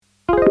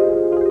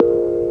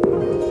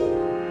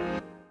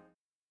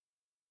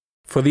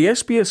For the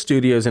SBS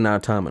studios in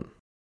Artarmon,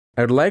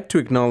 I'd like to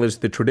acknowledge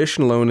the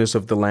traditional owners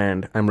of the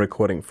land I'm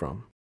recording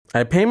from.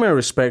 I pay my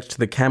respects to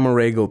the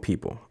Camaragal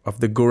people of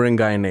the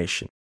Guringai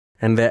Nation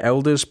and their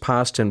elders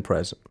past and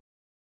present.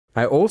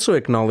 I also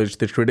acknowledge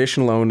the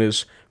traditional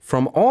owners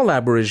from all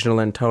Aboriginal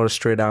and Torres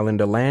Strait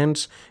Islander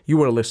lands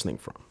you are listening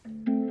from.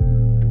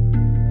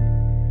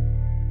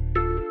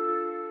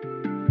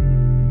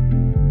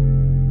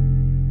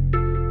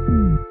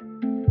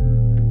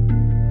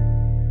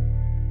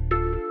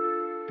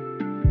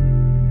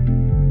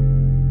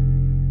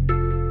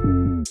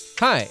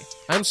 Hi,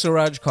 I'm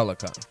Suraj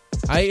Kolakar.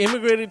 I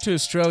immigrated to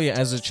Australia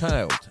as a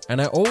child,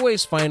 and I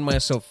always find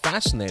myself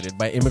fascinated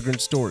by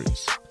immigrant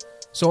stories.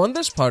 So on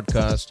this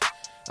podcast,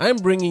 I'm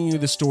bringing you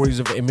the stories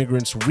of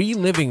immigrants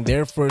reliving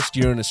their first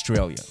year in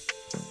Australia.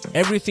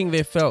 Everything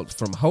they felt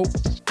from hope,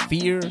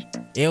 fear,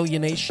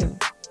 alienation,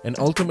 and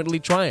ultimately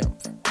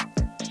triumph.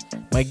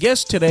 My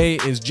guest today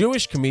is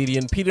Jewish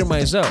comedian Peter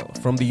Meisel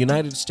from the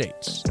United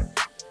States.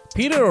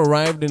 Peter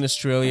arrived in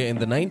Australia in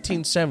the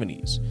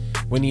 1970s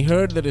when he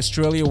heard that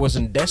Australia was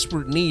in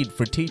desperate need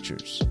for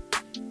teachers.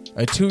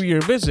 A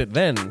 2-year visit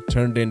then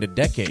turned into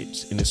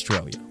decades in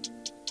Australia.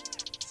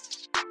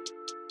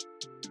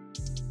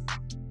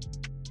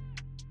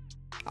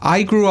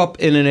 I grew up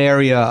in an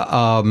area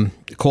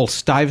called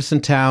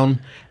Stuyvesant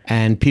Town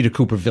and Peter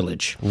Cooper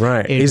Village.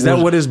 Right. Is that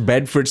what is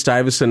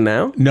Bedford-Stuyvesant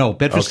now? No,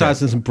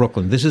 Bedford-Stuyvesant's in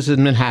Brooklyn. This is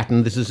in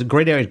Manhattan. This is a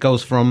great area. It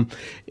goes from,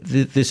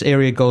 this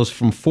area goes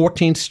from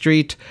 14th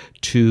Street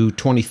to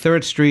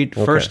 23rd Street,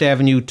 First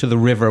Avenue to the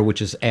river,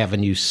 which is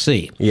Avenue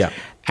C. Yeah.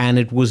 And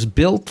it was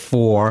built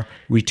for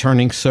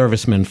returning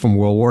servicemen from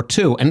World War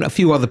II and a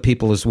few other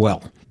people as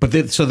well.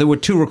 But so there were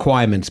two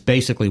requirements,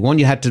 basically. One,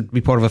 you had to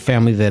be part of a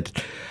family that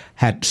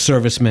had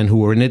servicemen who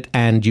were in it,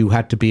 and you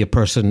had to be a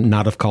person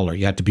not of color.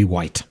 You had to be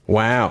white.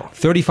 Wow.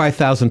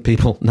 35,000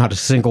 people, not a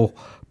single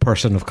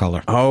person of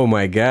color. Oh,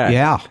 my God.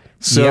 Yeah.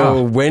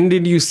 So when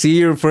did you see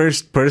your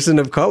first person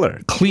of color?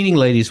 Cleaning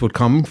ladies would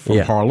come from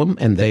Harlem,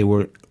 and they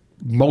were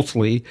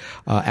mostly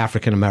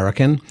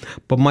African-American.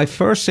 But my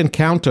first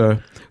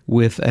encounter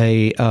with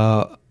a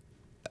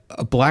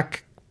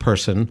black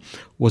person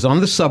was on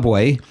the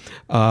subway,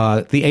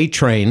 the A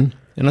train.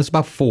 And I was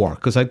about 4,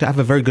 because I have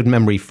a very good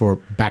memory for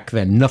back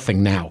then,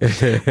 nothing now.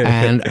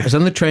 And I was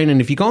on the train, and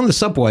if you go on the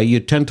subway, you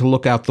tend to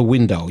look out the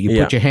window. You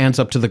put your hands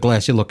up to the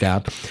glass, you look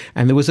out.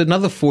 And there was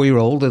another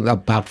 4-year-old,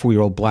 about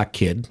 4-year-old black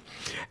kid,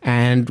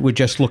 and we're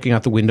just looking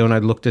out the window, and I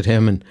looked at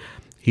him, and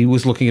he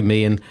was looking at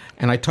me, and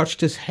I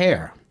touched his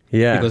hair.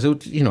 Yeah. Because,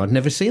 I'd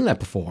never seen that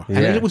before. And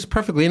it was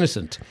perfectly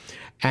innocent.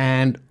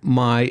 And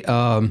my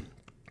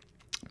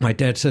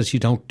dad says,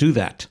 you don't do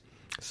that.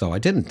 So I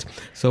didn't.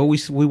 So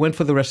we went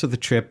for the rest of the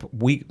trip.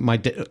 My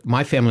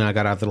family and I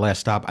got out the last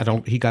stop.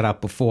 He got out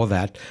before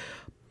that.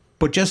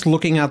 But just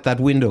looking out that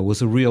window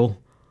was a real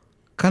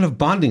kind of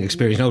bonding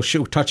experience.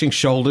 Touching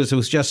shoulders. It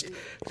was just,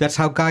 that's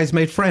how guys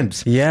made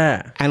friends.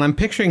 Yeah. And I'm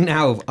picturing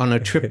now on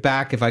a trip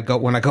back,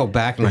 when I go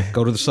back and I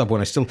go to the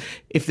subway, and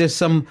if there's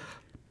some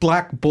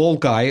black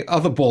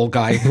other bald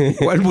guy,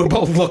 when we're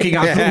both looking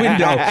out the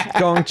window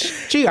going,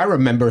 gee, I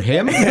remember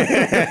him.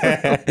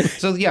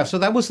 So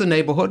that was the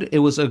neighborhood. It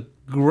was a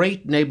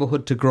great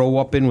neighborhood to grow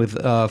up in with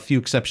a few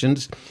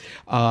exceptions.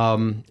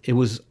 It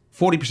was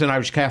 40%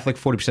 Irish Catholic,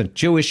 40%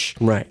 Jewish.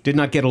 Right. Did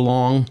not get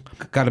along.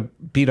 Got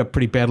beat up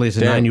pretty badly as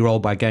a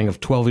 9-year-old by a gang of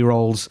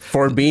 12-year-olds.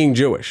 For being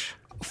Jewish.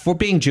 For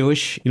being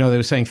Jewish. They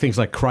were saying things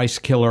like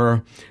Christ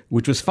killer,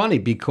 which was funny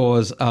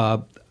because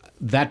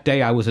that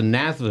day I was in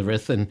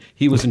Nazareth and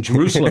he was in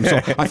Jerusalem, so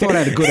I thought I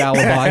had a good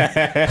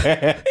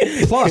alibi.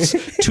 Plus,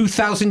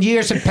 2,000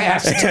 years had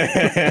passed.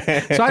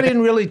 So I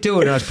didn't really do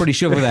it, and I was pretty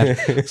sure of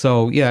that.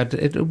 So, yeah,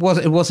 it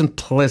wasn't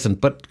pleasant,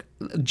 but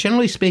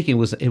generally speaking,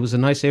 it was a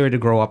nice area to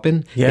grow up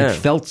in. Yeah. It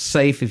felt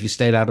safe if you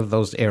stayed out of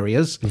those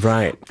areas.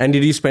 Right. And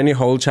did you spend your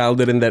whole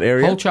childhood in that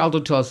area? Whole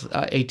childhood till I was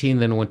 18,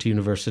 then I went to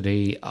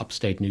university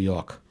upstate New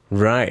York.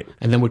 Right.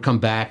 And then would come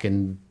back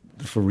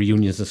for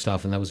reunions and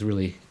stuff, and that was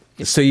really...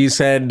 So you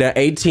said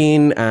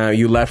 18,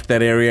 you left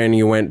that area and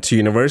you went to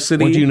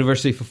university? Went to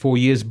university for 4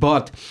 years,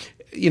 but,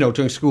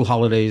 during school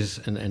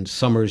holidays and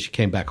summers, you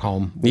came back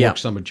home, worked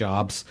summer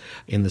jobs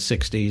in the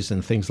 60s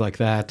and things like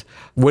that.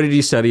 What did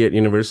you study at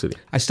university?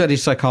 I studied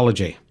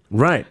psychology.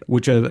 Right.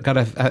 Which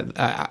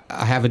I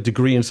have a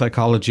degree in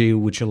psychology,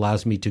 which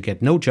allows me to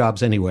get no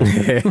jobs anywhere.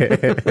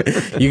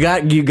 You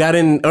got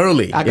in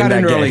early. I got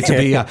in early to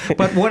be,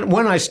 but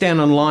when I stand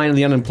on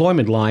the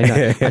unemployment line,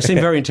 I seem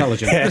very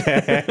intelligent.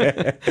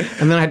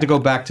 And then I had to go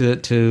back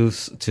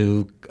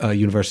to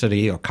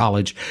university or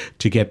college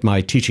to get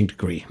my teaching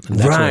degree. And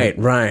that's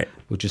right.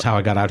 Which is how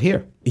I got out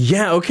here.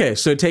 Yeah, okay.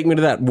 So take me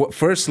to that.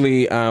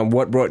 Firstly,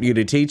 what brought you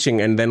to teaching,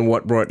 and then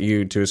what brought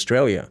you to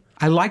Australia?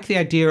 I like the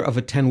idea of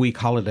a 10-week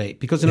holiday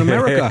because in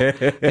America,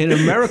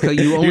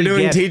 you only You're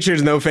doing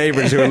teachers no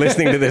favors who are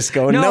listening to this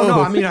going,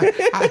 no. I mean,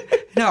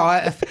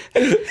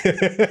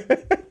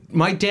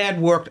 my dad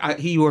worked.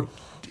 He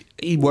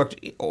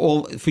worked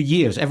all for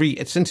years.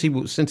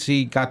 Since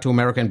he got to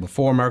America and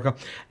before America,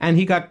 and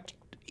he got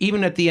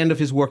even at the end of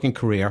his working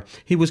career,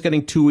 he was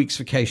getting 2 weeks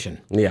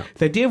vacation. Yeah.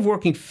 The idea of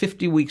working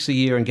 50 weeks a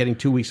year and getting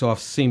 2 weeks off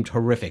seemed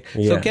horrific.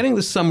 Yeah. So getting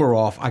the summer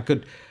off, I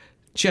could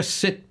just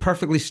sit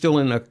perfectly still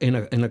in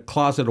a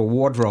closet or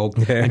wardrobe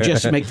and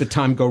just make the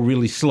time go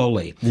really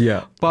slowly.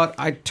 Yeah. But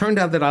it turned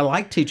out that I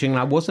liked teaching and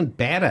I wasn't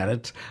bad at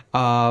it.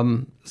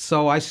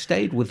 So I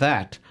stayed with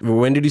that.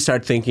 When did you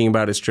start thinking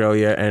about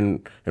Australia,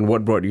 and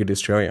what brought you to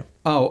Australia?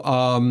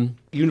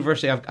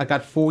 University, I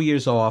got 4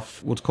 years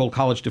off, what's called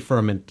college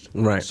deferment.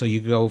 Right. So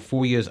you go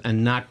 4 years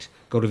and not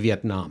go to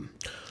Vietnam.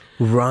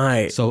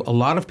 Right. So a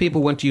lot of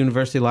people went to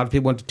university, a lot of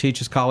people went to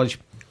teachers college.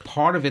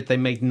 Part of it they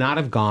may not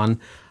have gone,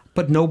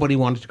 but nobody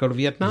wanted to go to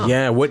Vietnam.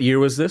 Yeah. What year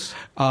was this?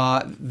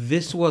 I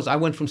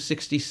went from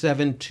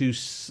 67 to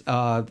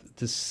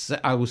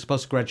I was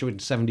supposed to graduate in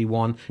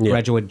 71,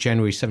 graduated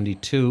January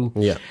 72.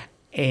 Yeah.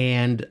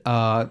 And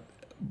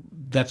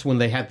that's when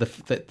they had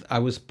I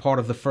was part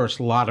of the first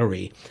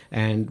lottery,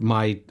 and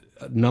my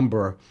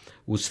number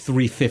was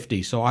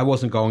 350, so I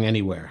wasn't going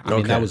anywhere. I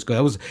mean, that was good.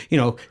 That was,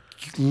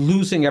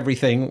 losing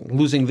everything,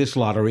 losing this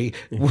lottery,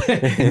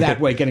 that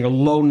way, getting a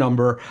low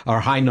number or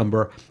high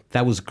number,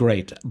 that was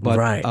great.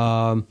 But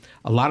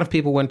a lot of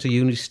people went to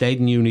uni, stayed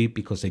in uni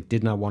because they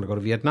did not want to go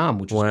to Vietnam,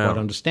 which was quite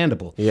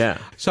understandable. Yeah.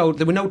 So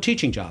there were no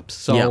teaching jobs.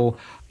 So,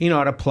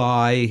 I'd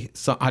apply.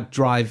 So I'd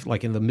drive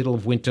like in the middle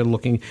of winter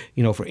looking,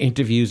 for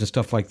interviews and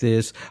stuff like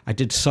this. I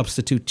did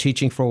substitute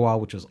teaching for a while,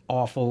 which was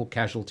awful,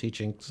 casual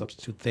teaching,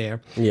 substitute there.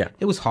 Yeah.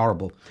 It was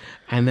horrible.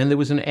 And then there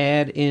was an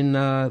ad in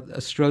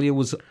Australia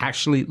was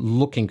actually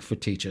looking for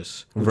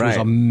teachers, which was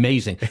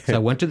amazing. So I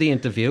went to the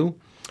interview.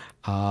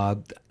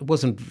 It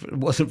wasn't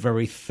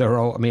very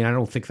thorough. I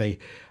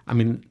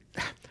mean,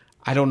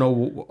 I don't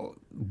know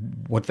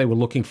what they were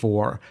looking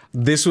for.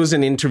 This was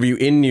an interview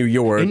in New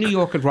York. In New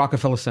York at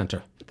Rockefeller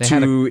Center.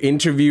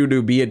 Interview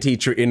to be a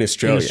teacher in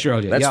Australia. In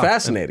Australia, That's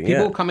fascinating. And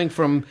people coming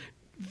from,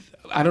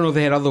 I don't know if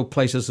they had other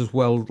places as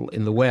well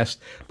in the West,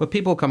 but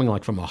people coming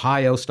like from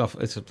Ohio,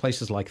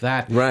 places like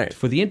that,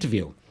 for the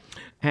interview.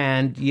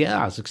 And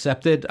I was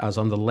accepted. I was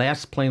on the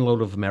last plane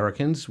load of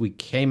Americans. We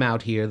came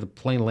out here. The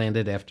plane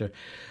landed after,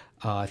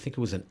 I think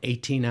it was an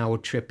 18-hour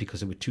trip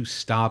because there were 2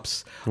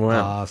 stops,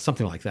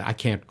 something like that. I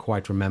can't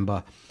quite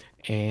remember.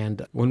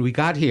 And when we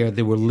got here,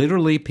 there were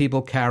literally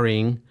people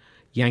carrying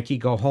Yankee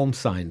Go Home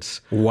signs.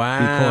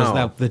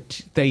 Wow.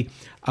 Because they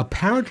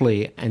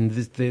apparently, and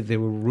there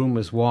were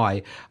rumors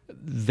why,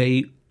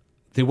 there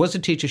was a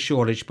teacher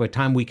shortage. By the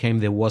time we came,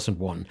 there wasn't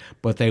one.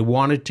 But they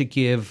wanted to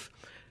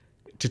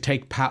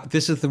take power.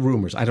 This is the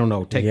rumors. I don't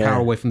know. Take power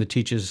away from the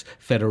Teachers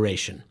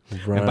Federation.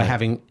 Right. And by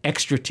having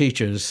extra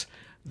teachers,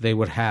 they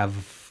would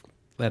have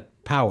that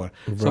power.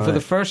 So for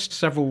the first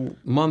several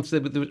months,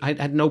 I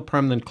had no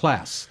permanent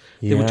class.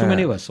 There were too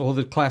many of us. All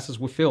the classes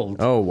were filled.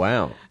 Oh,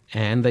 wow.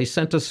 And they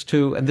sent us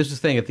to, and this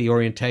is the thing at the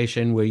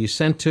orientation where you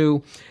sent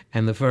to,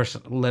 and the first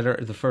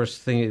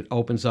thing it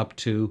opens up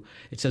to,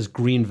 it says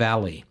Green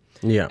Valley.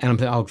 Yeah. And I'm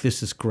thinking,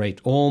 this is great.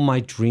 All my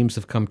dreams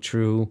have come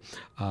true.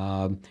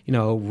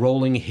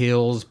 Rolling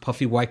hills,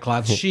 puffy white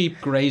clouds,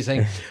 sheep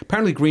grazing.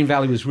 Apparently Green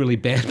Valley was really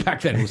bad back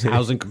then. It was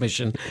Housing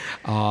Commission.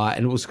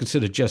 And it was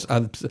considered just,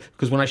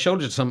 because when I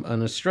showed it to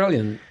an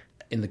Australian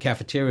in the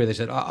cafeteria, they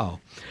said,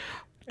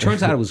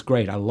 Turns out it was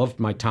great. I loved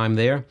my time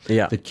there.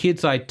 Yeah. The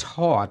kids I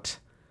taught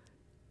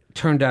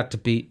turned out to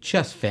be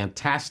just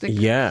fantastic.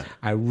 Yeah.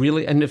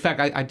 And in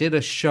fact, I did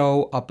a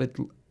show up at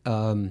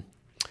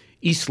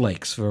East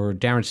Lakes for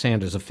Darren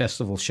Sanders, a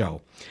festival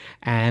show.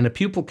 And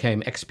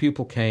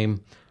ex-pupil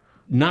came,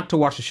 not to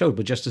watch the show,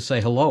 but just to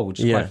say hello,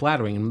 which is quite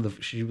flattering.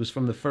 And she was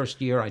from the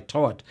first year I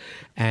taught.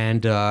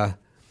 And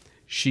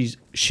she's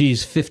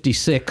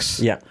 56.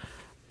 Yeah.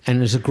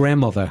 And is a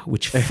grandmother,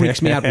 which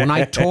freaks me out. When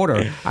I taught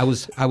her, I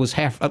was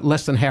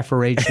less than half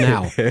her age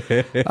now.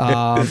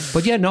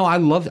 But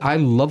I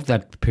love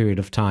that period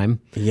of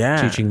time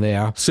teaching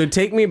there. So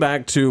take me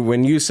back to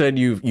when you said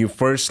you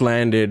first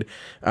landed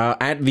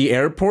at the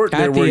airport.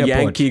 There were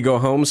Yankee Go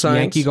Home signs.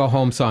 Yankee Go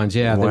Home signs.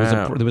 Yeah,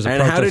 wow. there was a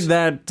and protest.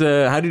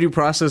 how did you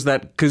process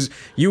that? Because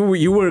you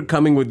were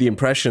coming with the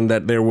impression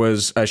that there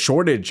was a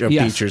shortage of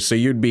teachers, so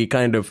you'd be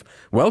kind of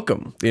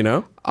welcome,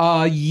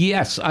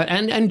 Yes,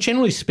 and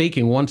generally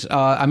speaking, once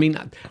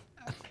at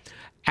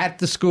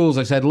the schools,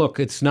 I said, look,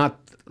 it's not.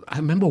 I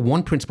remember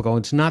one principal going,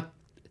 it's not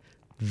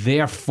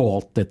their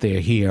fault that they're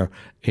here.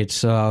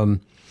 It's the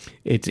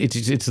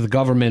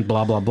government,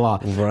 blah blah blah.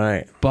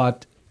 Right,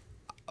 but.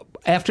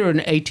 After an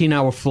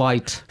 18-hour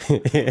flight,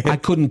 I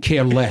couldn't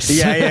care less.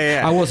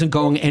 Yeah. I wasn't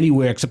going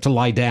anywhere except to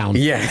lie down.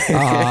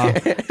 Yeah.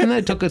 And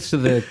they took us to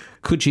the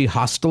Coogee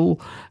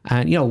Hostel,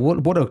 and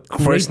what a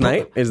great first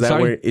night. Is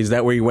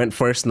that where you went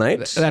first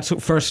night? That's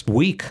first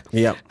week.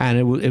 Yeah. And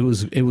it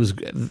was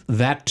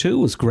that too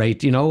was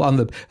great.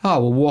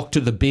 We'll walk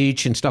to the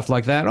beach and stuff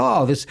like that.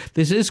 Oh, this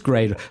is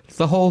great.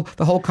 The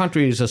whole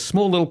country is a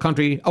small little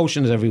country.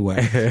 Oceans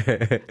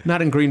everywhere.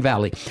 Not in Green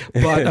Valley,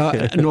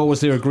 but nor was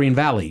there a Green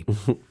Valley.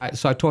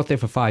 So I taught there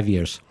for 5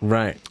 years.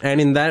 Right. And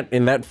in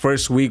that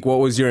first week, what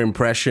was your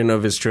impression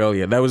of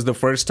Australia? That was the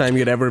first time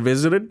you'd ever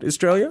visited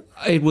Australia?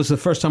 It was the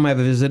first time I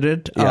ever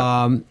visited.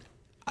 Yeah.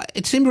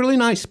 It seemed really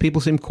nice.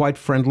 People seemed quite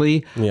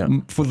friendly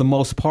for the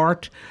most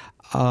part.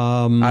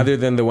 Other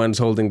than the ones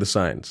holding the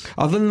signs.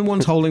 Other than the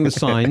ones holding the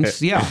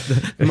signs, yeah.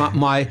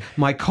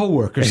 My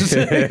coworkers.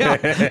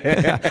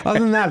 Yeah. Other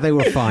than that, they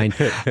were fine.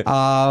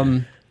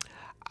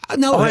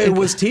 No, it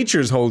was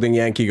teachers holding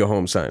Yankee Go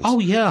Home signs. Oh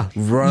yeah,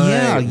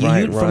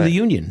 right, from the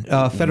union.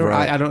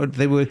 I don't.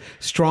 They were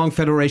strong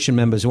federation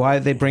members. Why are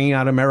they bringing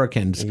out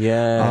Americans?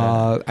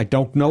 Yeah, I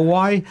don't know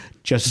why.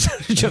 Just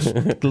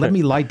let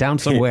me lie down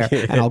somewhere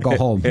and I'll go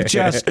home.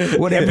 Just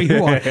whatever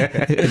you want.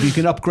 If you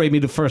can upgrade me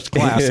to first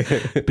class,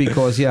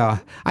 because I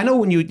know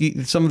when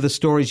you some of the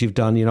stories you've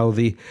done.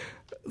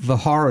 The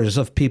horrors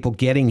of people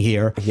getting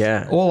here.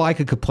 Yeah. All I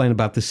could complain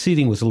about, the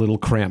seating was a little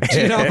cramped.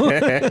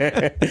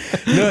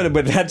 No,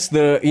 but that's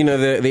the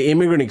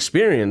immigrant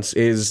experience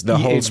is the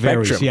whole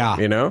spectrum.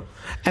 Varies,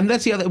 And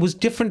that's the other. It was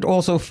different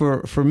also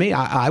for me.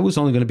 I was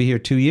only going to be here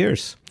 2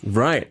 years.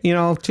 Right.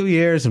 2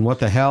 years and what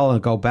the hell, and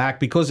go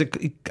back because I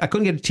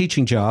couldn't get a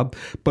teaching job.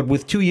 But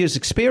with 2 years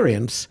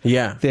experience,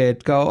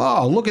 they'd go,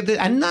 oh, look at this.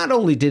 And not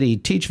only did he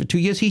teach for 2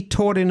 years, he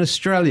taught in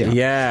Australia.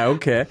 Yeah,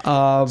 okay.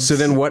 So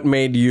then what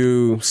made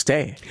you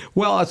stay?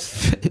 Well,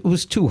 it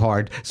was too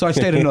hard. So I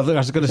stayed I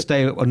was going to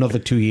stay another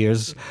 2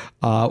 years,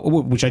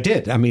 which I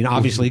did. I mean,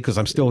 obviously, because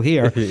I'm still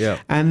here. Yeah.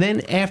 And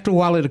then after a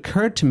while, it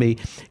occurred to me,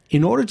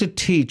 in order to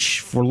teach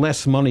for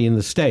less money in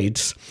the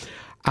States,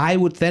 I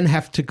would then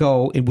have to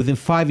go, within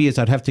 5 years,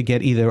 I'd have to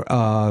get either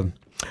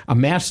a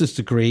master's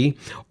degree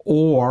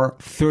or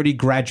 30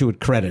 graduate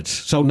credits.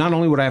 So not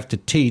only would I have to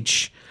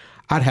teach,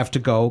 I'd have to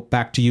go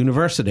back to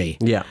university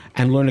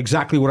and learn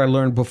exactly what I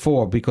learned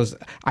before, because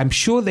I'm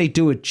sure they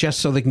do it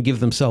just so they can give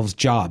themselves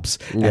jobs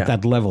at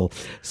that level.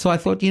 So I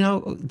thought,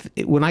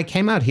 when I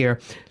came out here,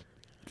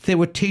 there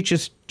were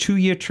teachers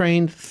 2-year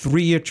trained,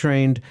 3-year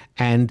trained,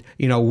 and,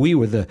 we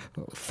were the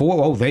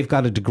 4, they've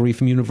got a degree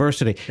from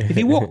university. If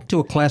you walked into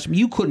a classroom,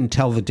 you couldn't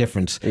tell the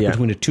difference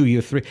between a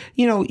 2-year, 3.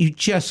 You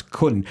just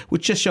couldn't,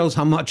 which just shows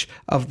how much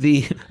of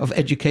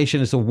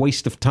education is a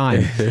waste of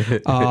time,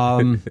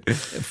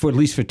 at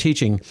least for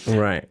teaching.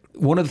 Right.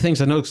 One of the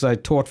things I noticed, I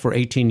taught for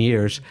 18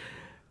 years,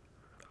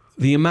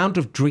 the amount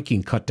of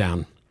drinking cut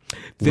down.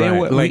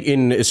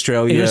 In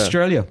Australia? In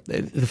Australia.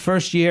 The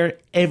first year,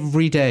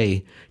 every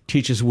day,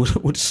 teachers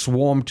would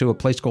swarm to a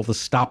place called the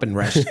Stop and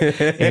Rest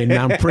in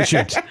Mount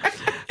Pritchard.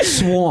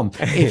 Swarm.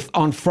 If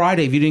on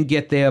Friday, if you didn't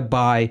get there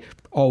by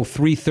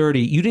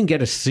 3:30, you didn't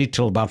get a seat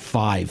till about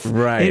 5.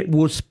 Right. It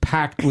was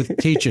packed with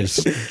teachers.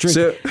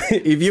 So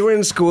if you were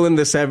in school in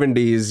the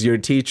 70s, your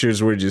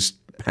teachers were just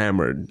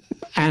hammered.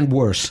 And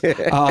worse.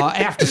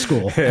 After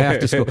school.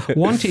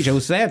 One teacher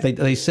was there.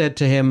 They said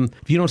to him,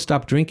 if you don't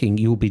stop drinking,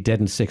 you'll be dead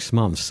in 6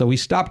 months. So he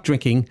stopped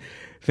drinking.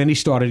 Then he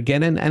started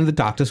again, and the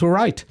doctors were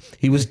right.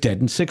 He was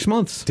dead in 6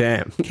 months.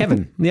 Damn.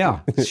 Kevin. Yeah,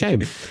 it's a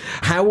shame.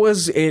 How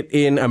was it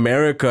in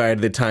America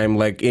at the time,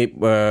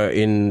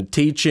 in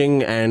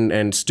teaching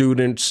and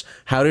students?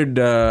 How did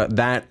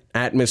that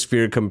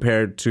atmosphere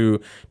compared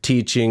to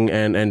teaching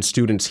and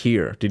students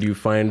here? Did you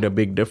find a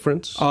big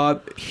difference?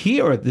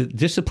 Here, the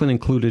discipline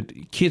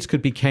included kids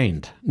could be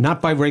caned,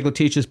 not by regular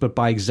teachers, but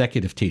by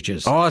executive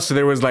teachers. Oh, so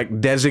there was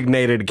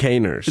designated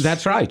caners.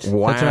 That's right.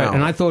 Wow. That's right.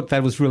 And I thought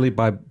that was really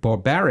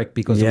barbaric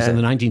because it was in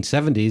the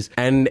 1970s.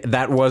 And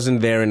that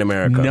wasn't there in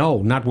America?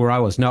 No, not where I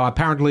was. No,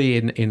 apparently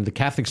in the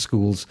Catholic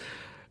schools,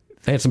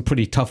 they had some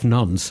pretty tough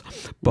nuns.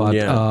 But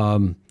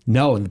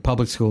no, in the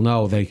public school,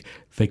 no,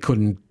 they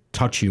couldn't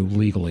touch you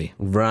legally.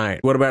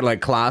 Right. What about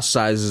class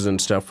sizes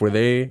and stuff? Were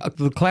they?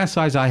 The class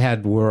size I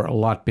had were a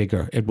lot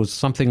bigger. It was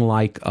something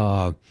like,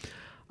 I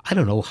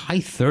don't know, high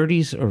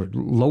 30s or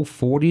low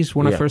 40s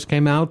when I first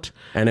came out.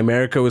 And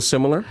America was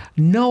similar?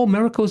 No,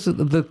 America was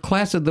the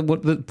class of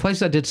the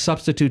place I did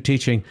substitute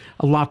teaching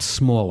a lot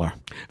smaller.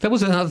 That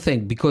was another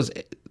thing because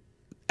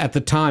at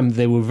the time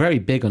they were very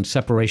big on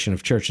separation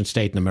of church and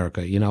state in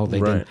America. They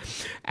did,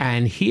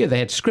 and here they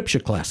had scripture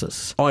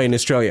classes. Oh, in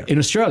Australia. In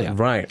Australia,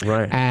 right.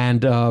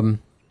 And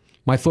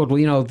my thought,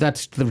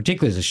 that's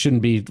ridiculous. It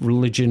shouldn't be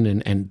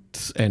religion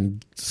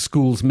and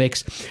schools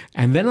mixed.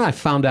 And then I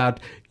found out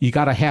you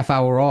got a half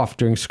hour off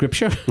during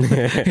scripture.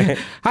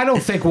 I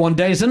don't think one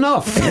day is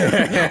enough.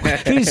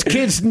 These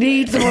kids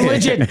need the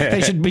religion.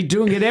 They should be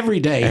doing it every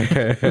day.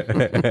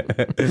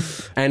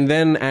 And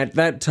then at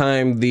that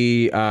time,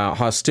 the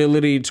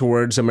hostility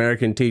towards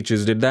American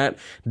teachers, did that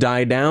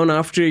die down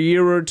after a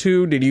year or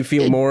two? Did you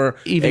feel more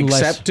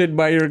accepted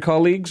by your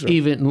colleagues?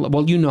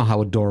 Well, you know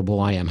how adorable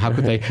I am. How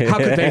could they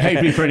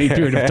hate me for any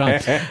period of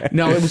time?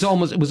 No, it was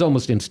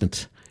almost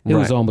instant. It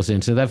was almost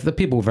instant. The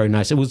people were very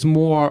nice. It was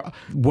more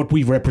what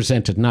we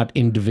represented, not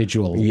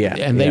individual. Yeah,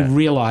 and they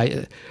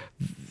realized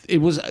it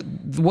was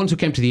the ones who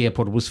came to the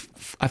airport. It was,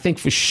 I think,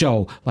 for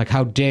show.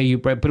 How dare you?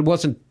 But it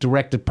wasn't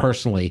directed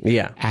personally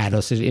at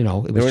us. It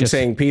was they weren't just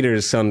saying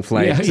Peter's son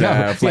flight.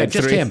 Flight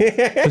just 3. him.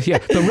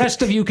 The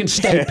rest of you can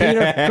stay.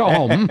 Peter, go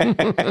home.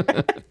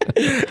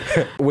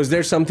 Was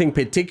there something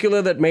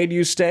particular that made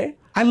you stay?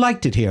 I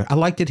liked it here. I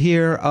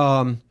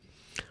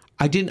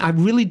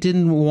really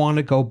didn't want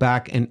to go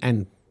back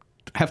and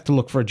have to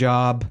look for a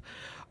job.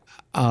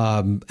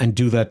 and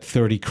do that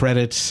 30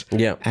 credits.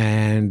 Yeah.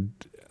 And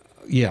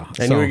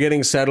And you were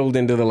getting settled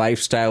into the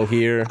lifestyle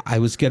here. I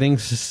was getting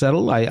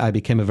settled. I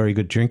became a very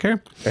good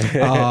drinker.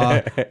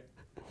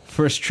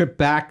 First trip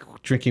back,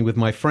 drinking with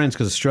my friends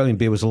because Australian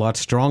beer was a lot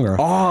stronger.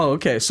 Oh,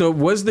 okay. So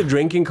was the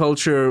drinking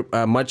culture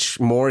much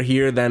more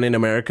here than in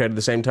America at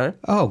the same time?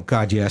 Oh,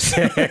 God, yes.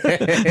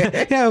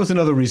 Yeah, it was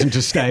another reason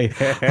to stay.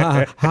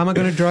 How am I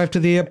going to drive to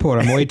the airport?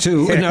 I'm way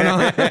too.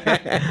 No.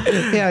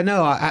 Yeah,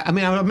 no.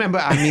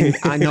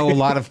 I know a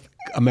lot of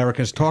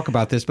Americans talk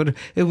about this, but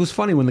it was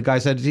funny when the guy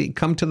said,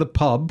 come to the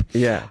pub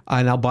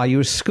and I'll buy you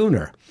a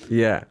schooner.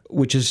 Yeah.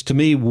 Which is, to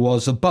me,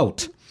 was a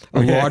boat.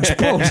 A large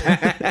boat.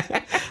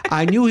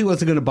 I knew he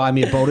wasn't going to buy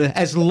me a boat.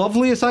 As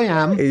lovely as I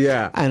am,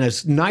 and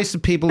as nice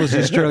of people as the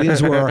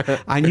Australians were,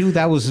 I knew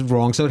that was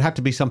wrong, so it had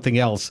to be something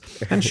else.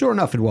 And sure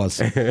enough, it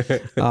was.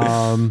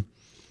 Yeah.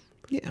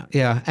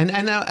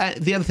 And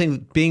the other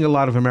thing, being a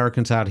lot of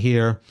Americans out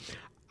here,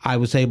 I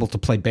was able to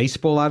play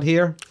baseball out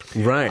here.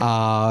 Right.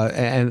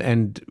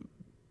 And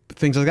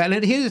things like that.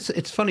 And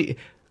it's funny.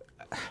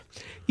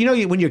 You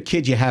know, when you're a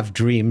kid, you have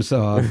dreams.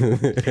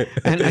 And,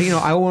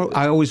 I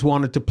always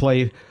wanted to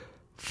play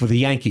for the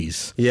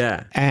Yankees.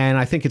 Yeah. And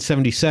I think at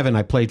 77,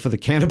 I played for the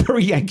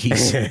Canterbury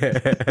Yankees.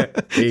 There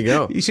you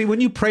go. You see,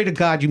 when you pray to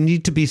God, you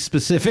need to be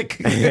specific.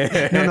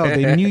 No,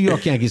 the New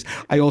York Yankees.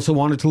 I also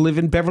wanted to live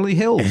in Beverly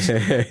Hills.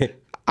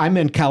 I'm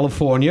in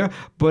California,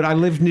 but I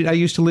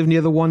used to live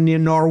near the one near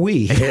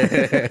Norway.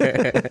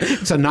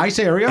 It's a nice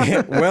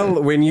area.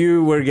 Well, when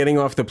you were getting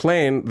off the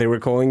plane, they were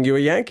calling you a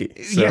Yankee.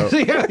 So.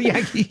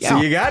 Yankee. So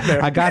you got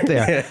there. I got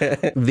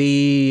there.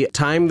 The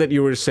time that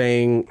you were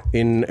saying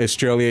in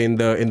Australia in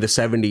the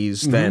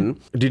 70s, then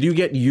did you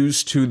get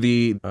used to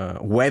the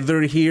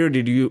weather here?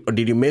 Did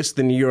you miss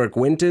the New York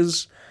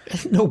winters?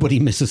 Nobody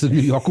misses the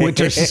New York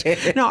winters.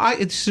 No,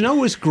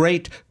 snow is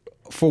great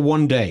for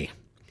one day.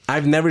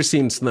 I've never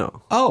seen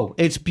snow. Oh,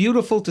 it's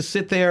beautiful to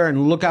sit there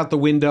and look out the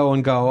window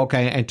and go,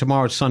 okay, and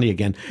tomorrow it's sunny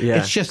again. Yeah.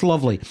 It's just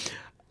lovely.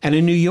 And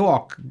in New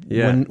York,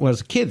 when I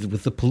was a kid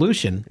with the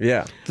pollution,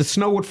 the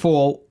snow would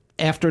fall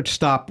after it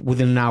stopped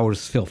within an hour. It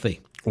was filthy.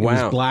 It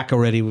was black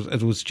already.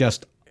 It was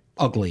just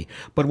ugly.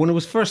 But when it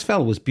was first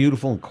fell, it was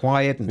beautiful and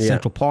quiet, and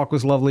Central Park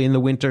was lovely in the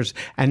winters.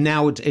 And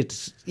now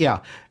it's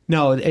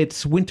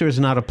winter is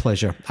not a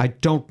pleasure. I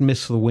don't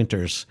miss the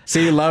winters. So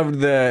you loved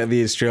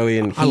the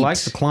Australian heat. I like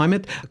the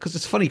climate because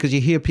it's funny because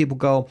you hear people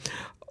go,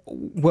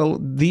 well,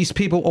 these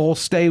people all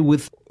stay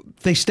with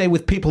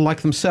people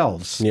like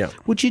themselves. Yeah.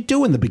 Which you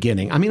do in the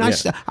beginning. I mean,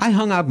 I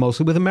hung out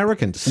mostly with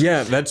Americans.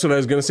 Yeah, that's what I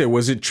was going to say.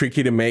 Was it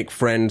tricky to make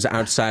friends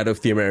outside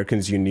of the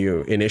Americans you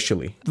knew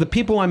initially? The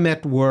people I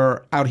met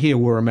out here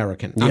were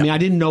American. Yeah. I mean, I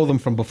didn't know them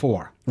from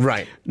before.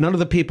 Right. None of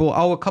the people,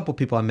 a couple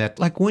people I met.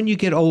 Like when you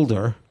get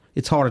older,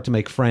 it's harder to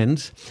make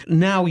friends.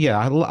 Now,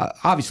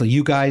 obviously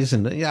you guys,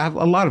 and I have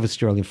a lot of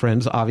Australian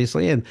friends,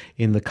 obviously, and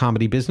in the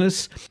comedy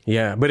business.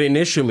 Yeah, but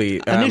initially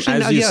as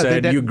you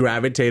said, you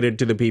gravitated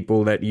to the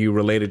people that you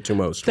related to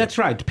most. That's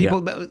right.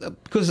 People,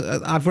 because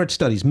I've read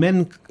studies,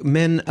 men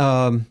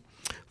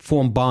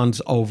form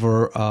bonds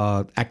over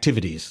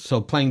activities.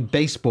 So playing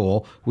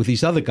baseball with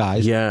these other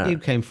guys, they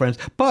became friends.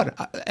 But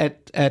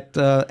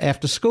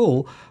after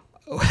school,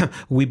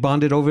 we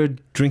bonded over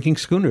drinking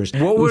schooners.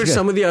 What were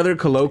some of the other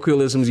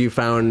colloquialisms you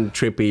found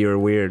trippy or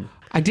weird?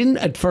 I didn't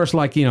at first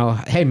like,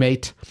 hey,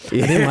 mate. I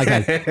didn't like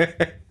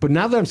that. But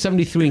now that I'm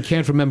 73 and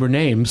can't remember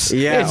names,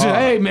 it's,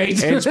 hey,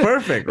 mate. It's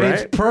perfect, right?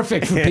 It's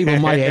perfect for people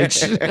my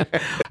age.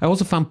 I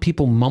also found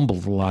people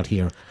mumbled a lot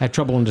here. I had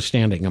trouble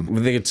understanding them.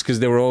 I think it's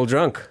because they were all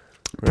drunk.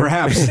 Right?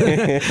 Perhaps.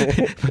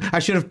 I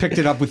should have picked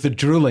it up with the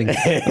drooling.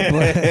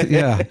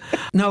 But,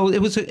 no, it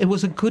was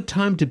a good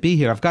time to be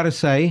here, I've got to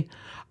say.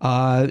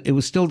 It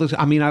was still,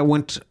 I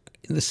went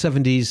in the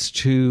 70s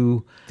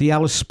to the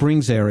Alice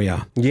Springs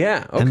area.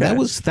 Yeah, okay. And that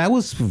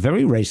was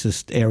very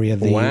racist area.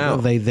 Wow.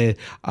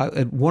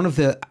 One of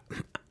the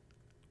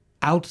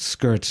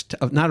outskirts,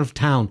 not of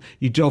town,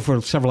 you go for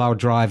a several-hour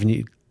drive and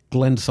you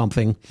blend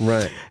something.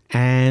 Right.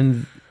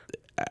 And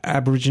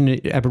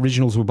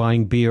Aboriginals were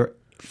buying beer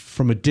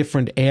from a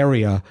different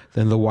area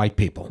than the white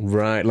people.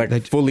 Right, like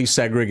fully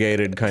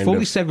segregated kind of.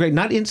 Fully segregated,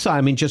 not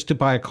inside, just to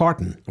buy a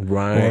carton.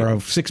 Right. Or a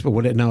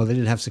six-pack. No, they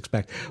didn't have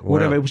six-pack.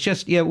 Whatever. Wow.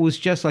 It was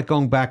just like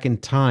going back in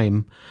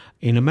time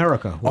in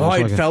America.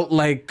 It felt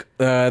like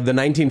the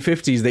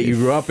 1950s that you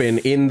grew up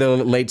in the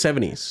late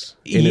 70s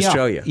in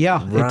Australia.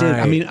 Yeah, right.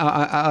 It did.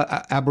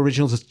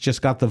 Aboriginals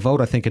just got the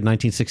vote, I think, in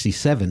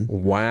 1967.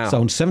 Wow.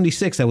 So in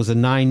 76,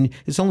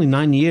 it's only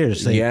 9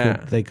 years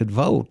they could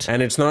vote.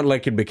 And it's not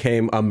like it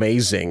became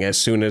amazing as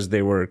soon as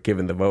they were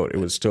given the vote. It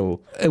was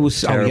still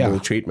terrible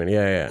treatment.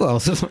 Yeah.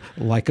 Well,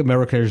 like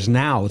America is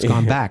now, it's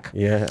gone back.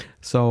 Yeah.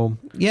 So,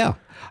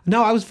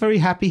 No, I was very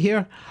happy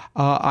here.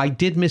 I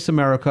did miss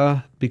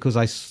America because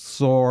I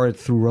saw it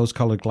through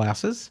rose-colored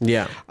glasses.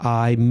 Yeah.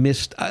 I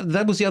missed...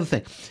 that was the other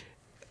thing.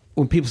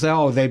 when people say,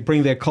 "Oh, they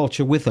bring their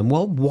culture with them,"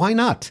 well, why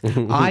not?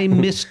 I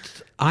missed.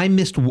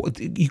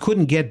 You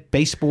couldn't get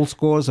baseball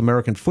scores,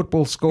 American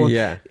football scores.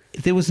 Yeah.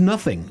 There was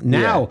nothing.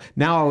 Now,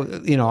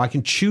 I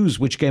can choose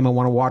which game I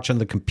want to watch on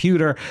the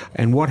computer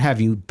and what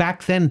have you.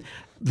 Back then,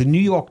 the New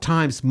York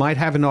Times might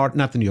have not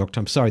the New York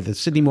Times, sorry, the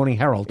Sydney Morning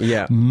Herald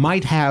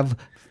might have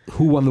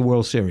who won the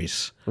World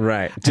Series.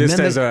 Right. Just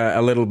as a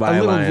little byline.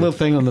 A little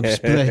thing on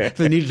the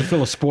they needed to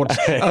fill a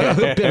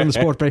bit on the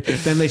sports break.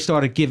 Then they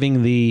started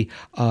giving the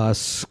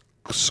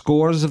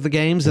scores of the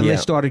games, and they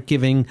started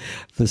giving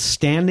the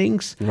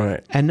standings.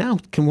 Right. And now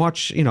can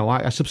watch,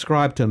 I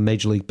subscribe to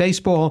Major League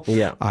Baseball.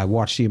 Yeah. I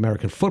watch the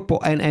American football,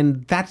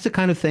 and that's the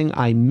kind of thing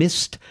I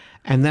missed,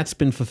 and that's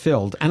been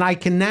fulfilled. And I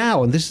can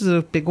now, and this is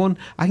a big one,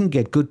 I can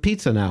get good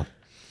pizza now.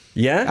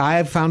 Yeah? I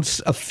have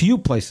found a few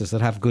places that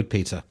have good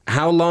pizza.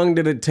 How long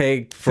did it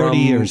take from... 30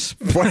 years.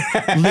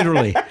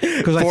 Literally.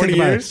 Because I think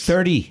about it,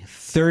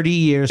 30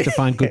 years to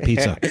find good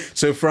pizza.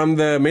 So from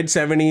the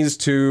mid-'70s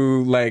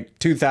to like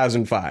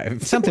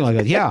 2005. Something like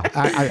that, yeah.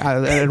 I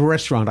at a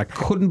restaurant, I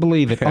couldn't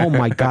believe it. Oh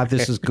my God,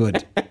 this is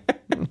good.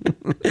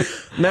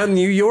 Now,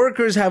 New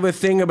Yorkers have a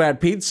thing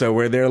about pizza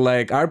where they're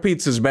like, our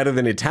pizza's better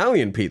than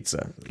Italian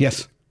pizza.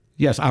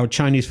 Yes, our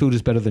Chinese food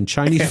is better than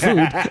Chinese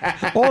food.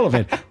 All of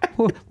it.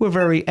 We're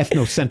very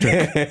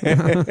ethnocentric.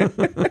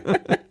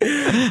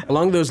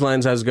 Along those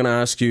lines, I was going to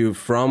ask you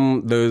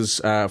from the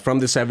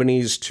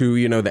 70s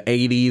to the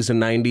 80s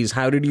and 90s,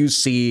 how did you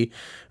see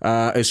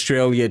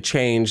Australia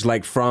change,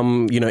 like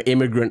from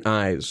immigrant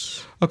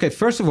eyes? Okay,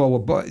 first of all,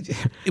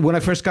 when I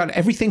first got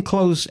everything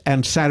closed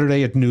on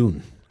Saturday at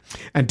noon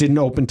and didn't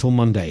open till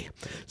Monday.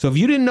 So if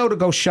you didn't know to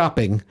go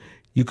shopping,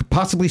 you could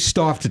possibly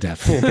starve to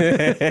death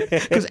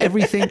because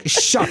everything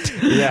shut.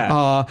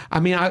 Yeah.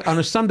 On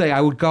a Sunday,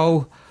 I would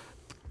go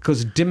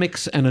because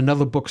Dimmick's and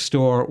another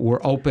bookstore were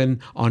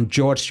open on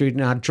George Street,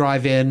 and I'd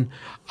drive in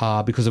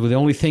because they were the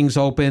only things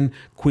open.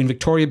 Queen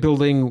Victoria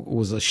Building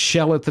was a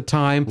shell at the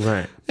time.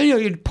 Right. And,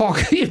 you'd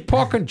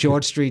park on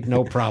George Street,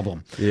 no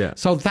problem. Yeah.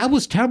 So that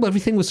was terrible.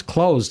 Everything was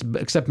closed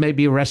except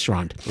maybe a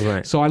restaurant.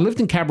 Right. So I lived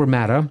in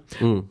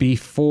Cabramatta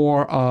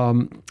before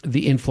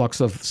the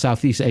influx of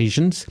Southeast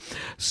Asians.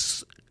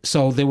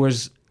 So there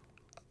was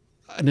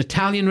an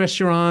Italian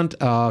restaurant,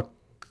 a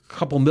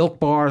couple milk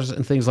bars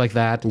and things like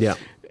that. Yeah.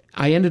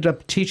 I ended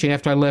up teaching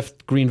after I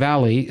left Green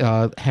Valley,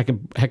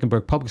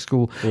 Heckenberg Public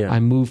School. Yeah. I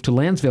moved to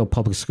Lansville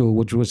Public School,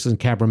 which was in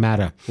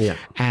Cabramatta. Yeah.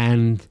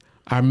 And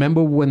I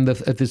remember when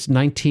this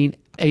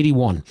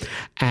 1981,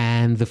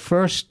 and the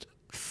first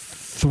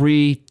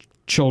 3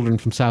 children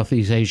from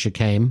Southeast Asia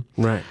came.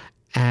 Right.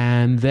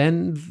 And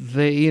then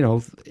they,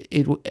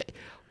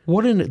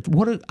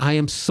 I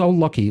am so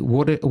lucky.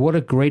 What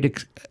a great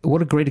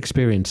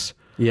experience.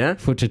 Yeah.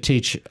 To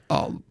teach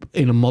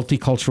in a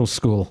multicultural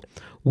school.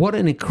 What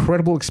an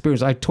incredible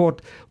experience. I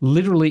taught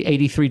literally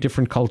 83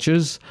 different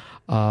cultures.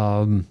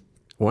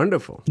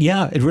 Wonderful.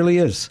 Yeah, it really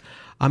is.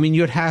 I mean,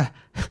 you'd have,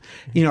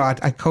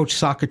 I coach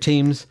soccer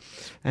teams,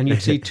 and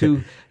you'd see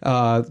 2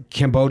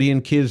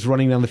 Cambodian kids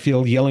running down the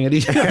field yelling at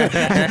each other,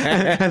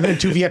 and then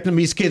 2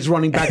 Vietnamese kids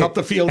running back up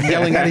the field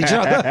yelling at each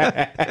other.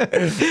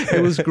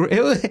 It was great.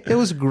 It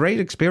was a great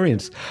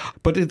experience.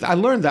 But I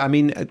learned that. I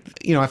mean,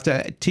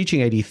 after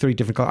teaching 83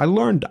 different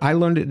cultures, I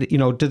learned it.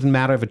 It doesn't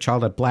matter if a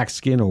child had black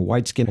skin or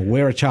white skin, or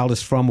where a child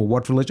is from, or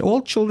what religion.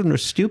 All children are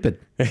stupid.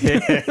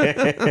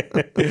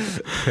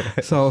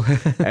 So,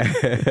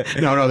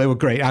 no, they were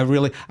great. I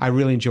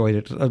really enjoyed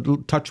it.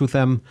 Touch with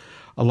them,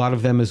 a lot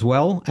of them as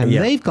well, and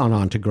they've gone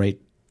on to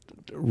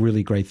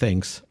really great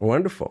things.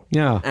 Wonderful.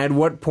 Yeah. At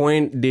what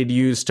point did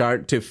you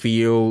start to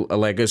feel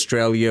like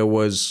Australia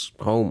was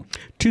home?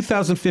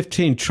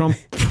 2015, Trump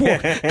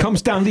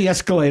comes down the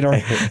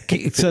escalator,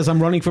 says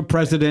I'm running for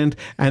president,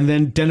 and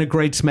then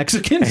denigrates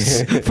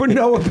Mexicans for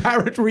no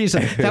apparent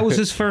reason. That was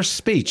his first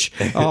speech.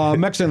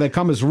 Mexicans, they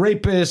come as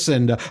rapists,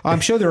 and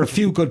I'm sure there are a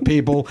few good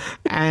people.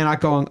 And I'm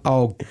going,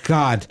 oh,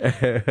 God,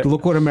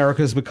 look what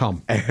America's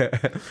become.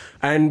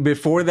 And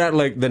before that,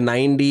 like the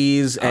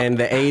 90s and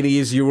the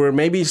 80s, you were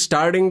maybe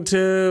starting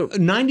to...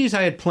 90s,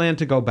 I had planned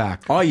to go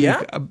back. Oh,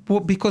 yeah?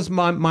 Because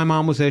my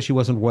mom was there. She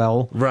wasn't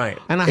well. Right.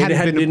 And I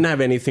didn't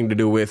have anything to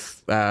do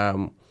with...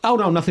 Oh,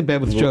 no, nothing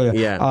bad with Australia.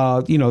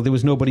 Yeah. There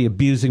was nobody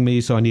abusing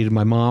me, so I needed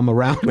my mom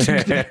around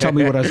to tell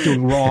me what I was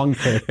doing wrong.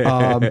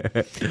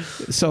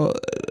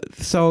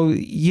 So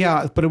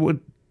yeah, but it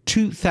would...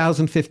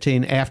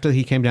 2015, after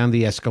he came down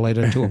the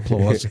escalator to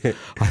applause,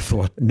 I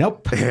thought,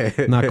 nope,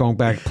 not going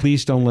back.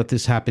 Please don't let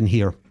this happen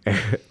here.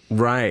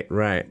 Right.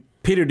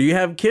 Peter, do you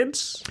have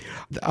kids?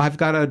 I've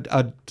got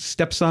a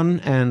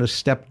stepson and a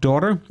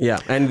stepdaughter. Yeah,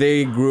 and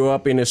they grew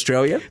up in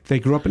Australia? They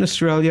grew up in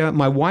Australia.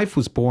 My wife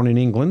was born in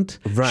England.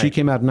 Right. She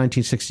came out in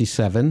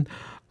 1967.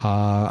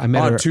 I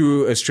met her...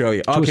 to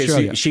Australia.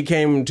 Australia. So she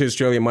came to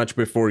Australia much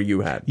before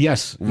you had?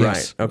 Yes. Right,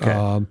 yes.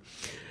 okay.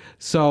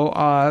 So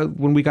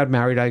when we got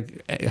married, I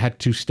had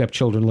 2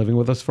 stepchildren living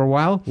with us for a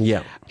while.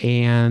 Yeah.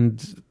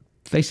 And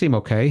they seem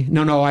okay.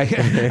 No, I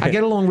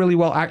get along really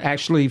well.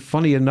 Actually,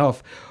 funny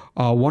enough,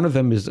 one of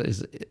them is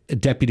a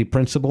deputy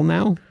principal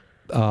now.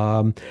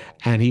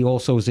 And he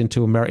also was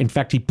into America. In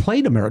fact, he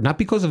played America, not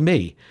because of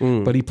me,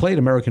 but he played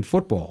American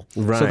football.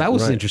 Right, so that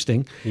was right.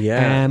 interesting. Yeah.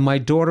 And my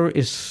daughter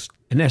is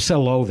an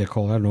SLO, they're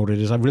called. I don't know what it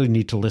is. I really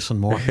need to listen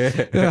more.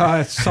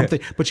 It's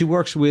something. But she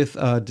works with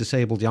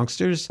disabled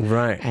youngsters.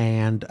 Right.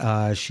 And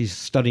she's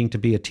studying to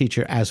be a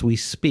teacher as we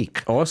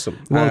speak. Awesome.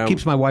 Well, it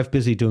keeps my wife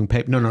busy doing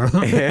paper. No.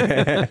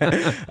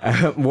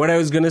 What I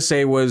was going to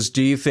say was,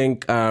 do you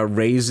think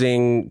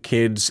raising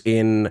kids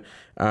in,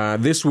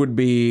 this would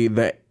be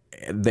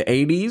the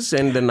 80s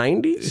and the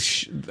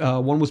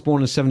 90s? One was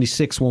born in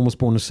 76, one was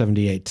born in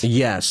 78.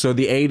 Yeah, so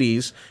the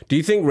 80s. Do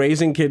you think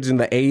raising kids in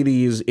the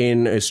 80s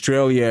in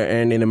Australia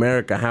and in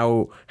America,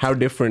 how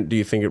different do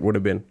you think it would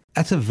have been?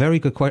 That's a very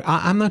good question.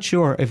 I'm not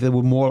sure if there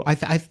were more.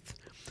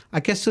 I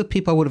guess the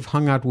people I would have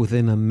hung out with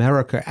in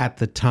America at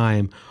the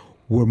time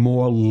were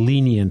more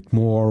lenient,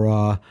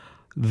 more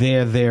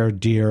there,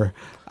 dear.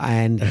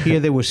 And here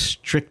they were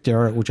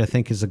stricter, which I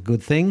think is a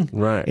good thing.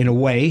 Right. In a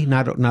way,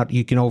 not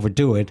you can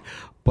overdo it.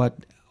 But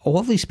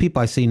all these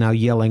people I see now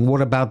yelling,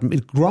 what about me?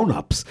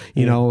 Grown-ups?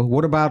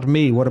 What about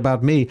me? What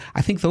about me?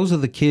 I think those are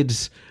the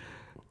kids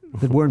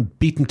that weren't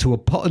beaten to a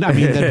pulp. I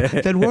mean,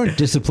 that weren't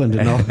disciplined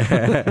enough.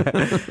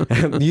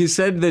 You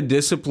said the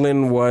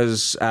discipline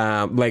was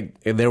like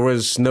there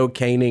was no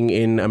caning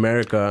in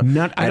America.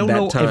 I don't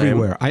know time.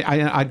 everywhere.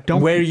 I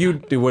don't. Where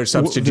you were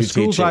substitute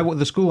teaching?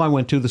 The school I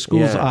went to, the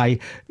schools I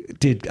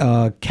did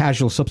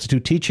casual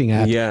substitute teaching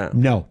at. Yeah.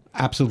 No.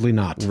 Absolutely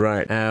not.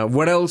 Right.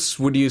 What else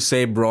would you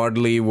say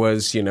broadly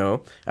was,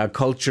 a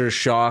culture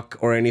shock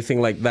or anything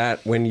like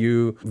that when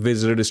you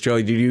visited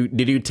Australia?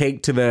 Did you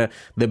take to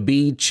the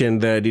beach and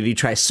did you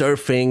try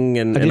surfing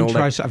and all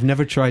that? I've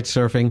never tried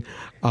surfing.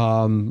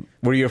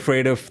 Were you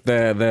afraid of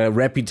the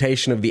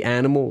reputation of the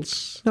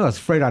animals? No, I was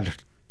afraid I'd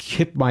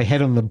hit my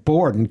head on the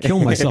board and kill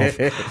myself.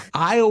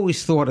 I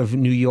always thought of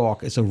New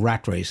York as a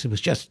rat race. It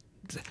was just...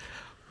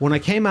 When I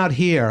came out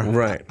here,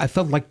 right. I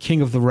felt like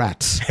king of the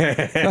rats.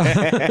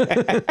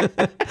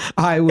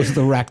 I was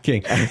the rat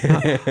king.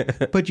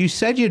 But you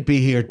said you'd be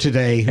here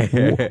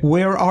today.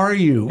 Where are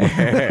you?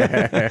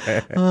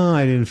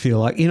 I didn't feel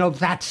like,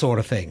 that sort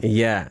of thing.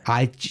 Yeah.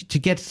 To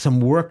get some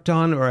work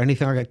done or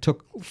anything like that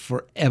took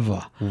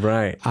forever.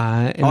 Right.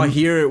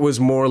 Here it was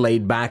more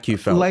laid back, you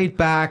felt. Laid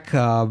back.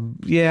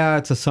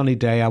 It's a sunny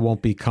day. I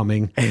won't be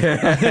coming. And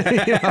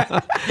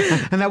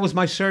that was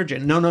my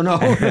surgeon. No.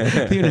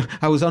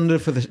 I was under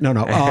for the... No.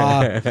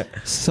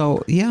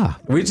 So, yeah.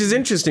 Which is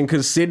interesting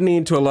because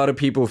Sydney, to a lot of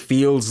people,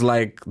 feels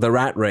like the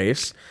rat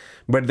race.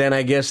 But then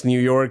I guess New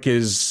York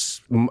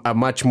is a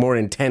much more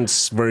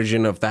intense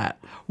version of that.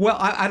 Well,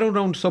 I don't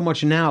know so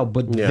much now,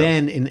 but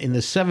then in the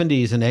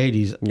 70s and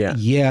 80s,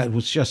 it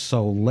was just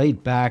so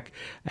laid back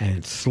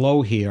and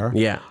slow here.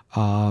 Yeah.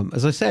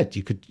 As I said,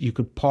 you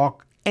could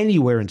park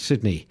anywhere in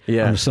Sydney on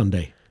a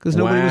Sunday. Because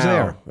nobody was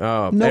there.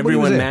 Oh,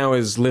 everyone now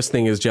is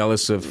listening is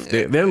jealous of...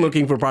 They're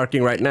looking for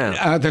parking right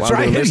now. That's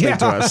right. They're listening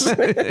to us.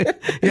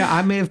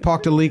 I may have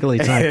parked illegally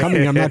tonight.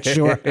 Coming, I'm not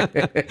sure.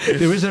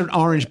 There is an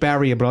orange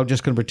barrier, but I'm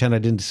just going to pretend I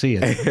didn't see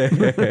it.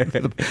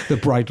 the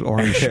bright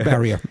orange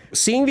barrier.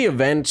 Seeing the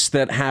events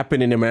that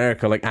happen in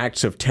America, like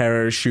acts of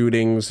terror,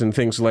 shootings, and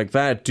things like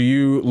that, do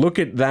you look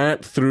at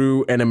that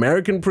through an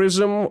American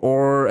prism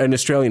or an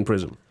Australian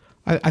prism?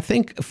 I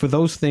think for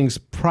those things,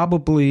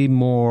 probably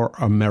more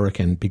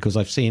American, because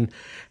I've seen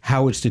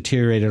how it's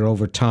deteriorated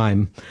over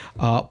time,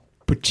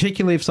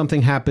 particularly if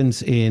something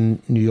happens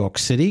in New York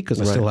City, because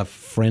I still have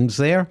friends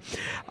there.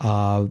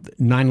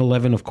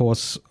 9/11, of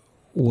course,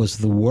 was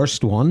the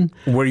worst one.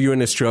 Were you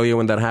in Australia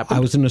when that happened?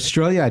 I was in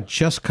Australia. I'd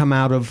just come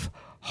out of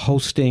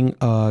hosting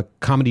a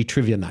comedy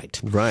trivia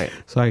night. Right.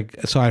 So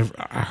I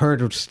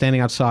heard, standing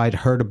outside,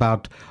 heard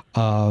about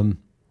one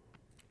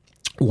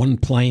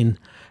plane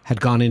had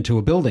gone into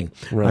a building.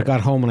 Right. I got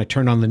home and I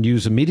turned on the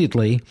news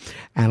immediately,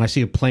 and I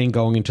see a plane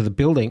going into the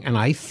building, and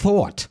I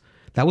thought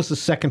that was the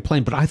second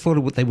plane, but I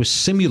thought they were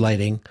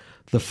simulating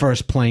the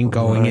first plane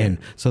going in.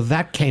 So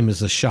that came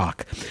as a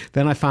shock.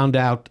 Then I found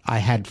out I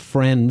had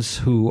friends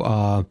who...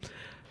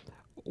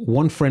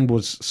 one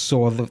friend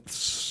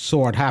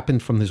saw it happen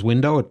from his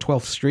window at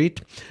 12th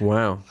Street.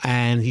 Wow.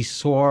 And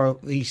so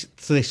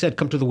they said,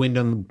 come to the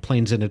window and the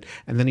plane's in it.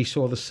 And then he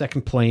saw the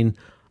second plane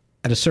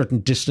at a certain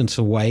distance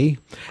away,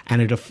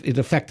 and it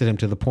affected him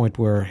to the point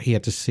where he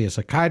had to see a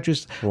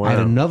psychiatrist. Wow. I had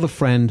another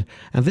friend,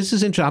 and this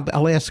is interesting.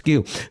 I'll ask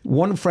you.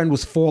 One friend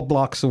was 4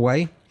 blocks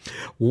away.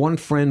 One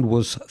friend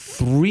was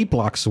 3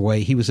 blocks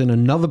away. He was in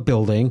another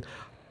building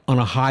on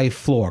a high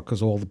floor,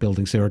 because all the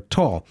buildings there are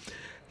tall.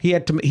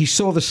 He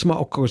saw the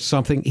smoke or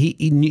something.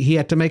 He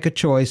had to make a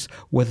choice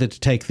whether to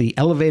take the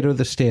elevator or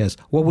the stairs.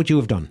 What would you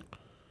have done?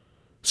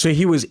 So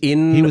he was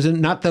in... He was in,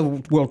 not the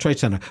World Trade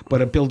Center,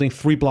 but a building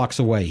 3 blocks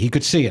away. He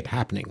could see it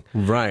happening.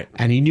 Right.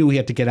 And he knew he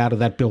had to get out of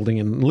that building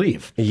and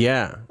leave.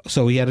 Yeah.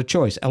 So he had a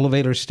choice,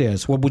 elevator,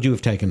 stairs. What would you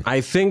have taken? I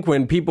think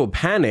when people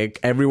panic,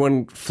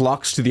 everyone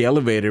flocks to the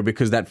elevator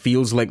because that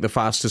feels like the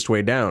fastest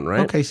way down,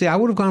 right? Okay, see, I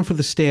would have gone for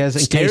the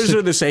stairs. Stairs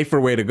are the safer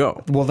way to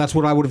go. Well, that's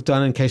what I would have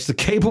done in case the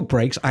cable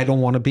breaks. I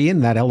don't want to be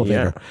in that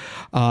elevator.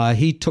 Yeah.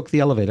 He took the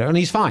elevator, and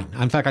he's fine.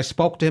 In fact, I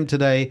spoke to him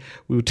today.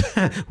 We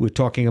were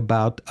talking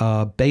about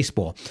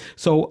baseball.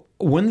 So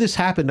when this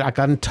happened, I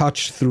got in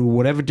touch through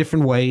whatever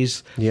different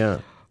ways. Yeah.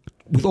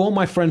 With all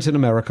my friends in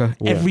America,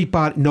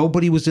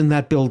 nobody was in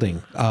that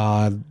building.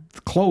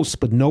 Close,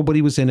 but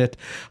nobody was in it.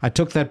 I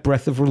took that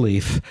breath of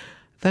relief.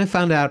 Then I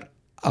found out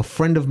a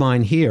friend of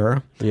mine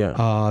here,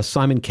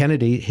 Simon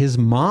Kennedy, his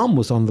mom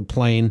was on the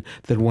plane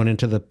that went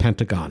into the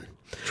Pentagon.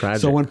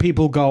 Tragic. So when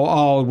people go,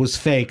 oh, it was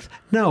fake.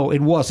 No,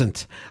 it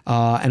wasn't.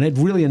 And it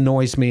really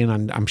annoys me,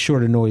 and I'm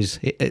sure it annoys...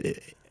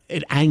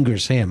 It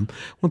angers him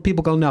when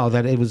people go, no,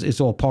 that it's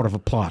all part of a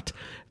plot.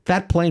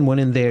 That plane went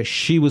in there.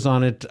 She was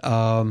on it.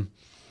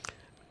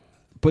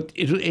 But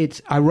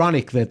it's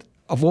ironic that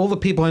of all the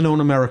people I know in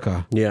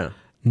America,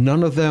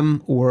 none of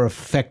them were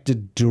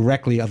affected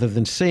directly other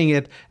than seeing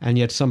it, and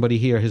yet somebody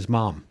here, his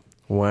mom.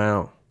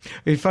 Wow.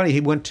 It's funny. He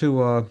went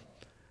to,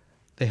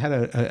 they had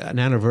an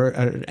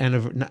anniversary,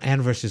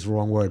 anniversary is the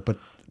wrong word, but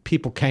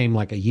people came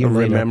like a year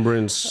later.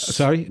 Remembrance.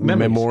 Sorry?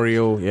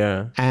 Memorial,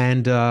 yeah.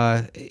 And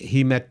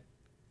he met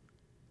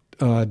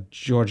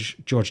George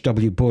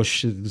W.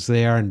 Bush was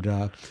there,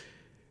 and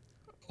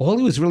all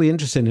he was really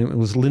interested in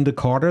was Linda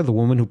Carter, the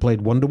woman who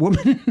played Wonder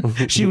Woman.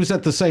 She was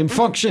at the same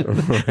function,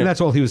 and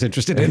that's all he was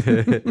interested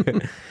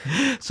in.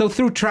 So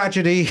through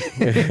tragedy.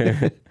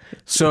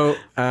 So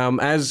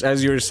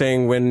as you were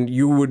saying, when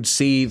you would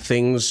see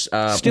things,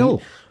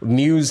 still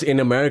news in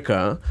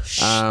America,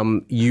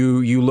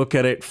 you look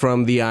at it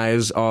from the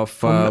eyes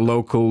of a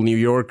local New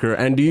Yorker,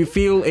 and do you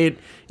feel it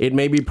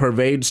maybe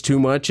pervades too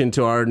much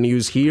into our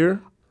news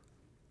here?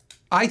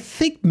 I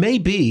think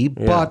maybe,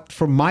 but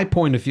from my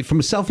point of view, from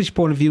a selfish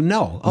point of view,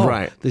 no. Oh,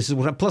 right. This is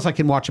what. Plus, I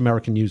can watch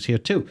American news here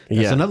too.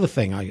 That's another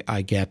thing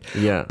I get.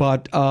 Yeah.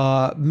 But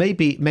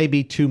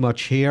maybe too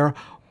much here.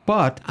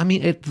 But I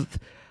mean, it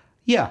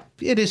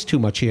is too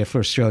much here for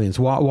Australians.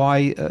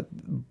 Why?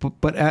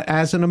 But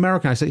as an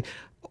American, I say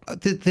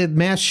the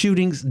mass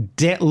shootings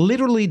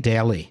literally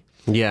daily.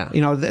 Yeah.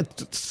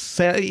 It's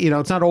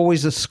not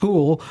always a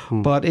school,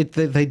 but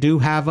they do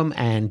have them,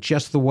 and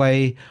just the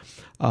way.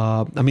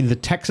 The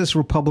Texas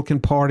Republican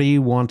Party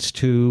wants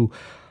to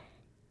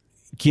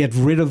get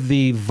rid of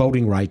the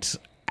Voting Rights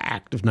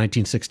Act of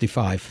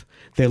 1965.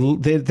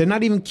 They're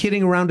not even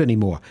kidding around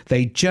anymore.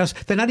 They're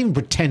not even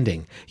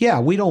pretending. Yeah,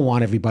 we don't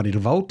want everybody to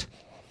vote.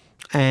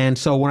 And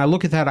so when I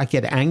look at that, I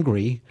get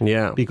angry.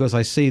 Yeah. Because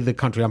I see the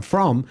country I'm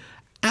from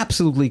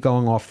absolutely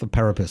going off the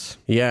parapet.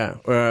 Yeah.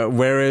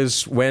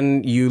 Whereas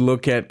when you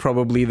look at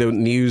probably the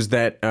news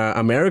that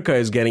America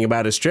is getting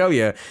about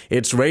Australia,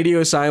 it's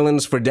radio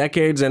silence for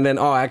decades, and then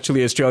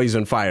actually Australia's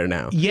on fire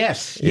now.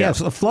 Yes.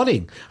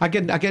 Flooding. I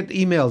get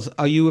emails.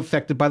 Are you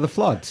affected by the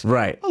floods?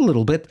 Right. A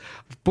little bit.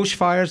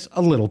 Bushfires,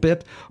 a little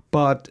bit,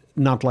 but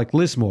not like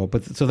Lismore.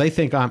 But so they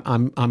think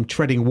I'm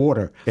treading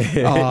water.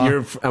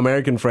 Your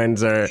American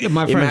friends are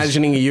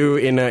imagining you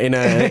in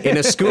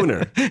a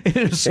schooner.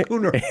 In a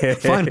schooner.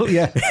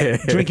 Finally,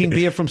 drinking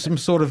beer from some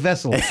sort of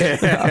vessel.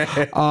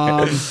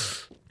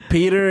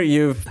 Peter,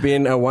 you've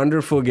been a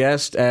wonderful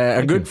guest,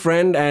 a good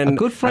friend, and a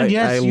good friend.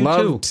 Yes,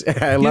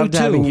 I loved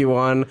having you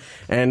on,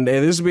 and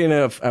this has been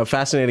a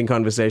fascinating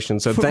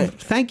conversation. So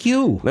thank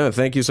you. No,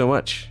 thank you so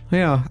much.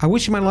 Yeah, I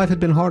wish my life had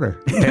been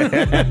harder.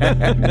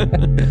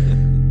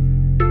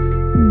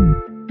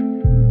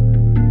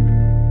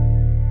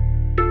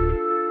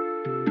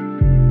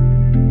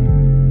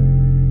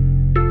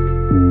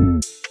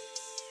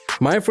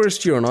 My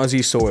First Year on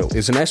Aussie Soil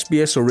is an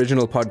SBS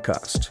original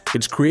podcast.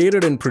 It's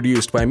created and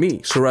produced by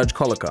me, Suraj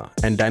Kolaka,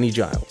 and Danny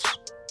Giles.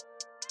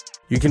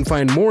 You can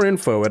find more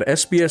info at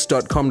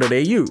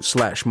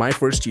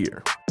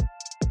sbs.com.au/myfirstyear.